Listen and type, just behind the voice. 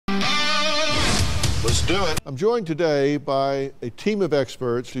Let's do it. I'm joined today by a team of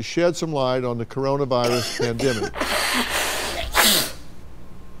experts to shed some light on the coronavirus pandemic.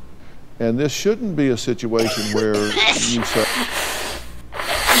 And this shouldn't be a situation where you say,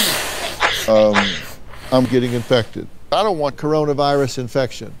 I'm getting infected. I don't want coronavirus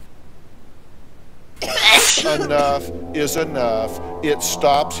infection. Enough is enough. It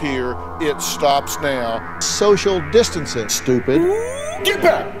stops here. It stops now. Social distancing, stupid. Get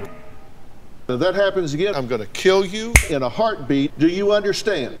back! If that happens again, I'm going to kill you in a heartbeat. Do you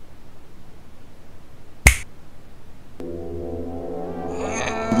understand? Look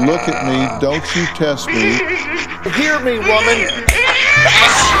at me. Don't you test me. Hear me, woman.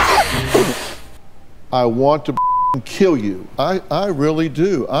 I want to kill you. I really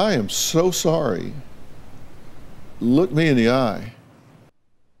do. I am so sorry. Look me in the eye.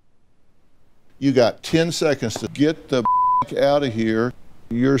 You got 10 seconds to get the out of here.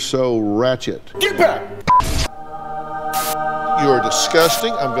 You're so ratchet. Get back! You're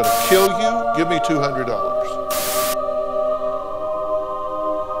disgusting. I'm going to kill you. Give me $200.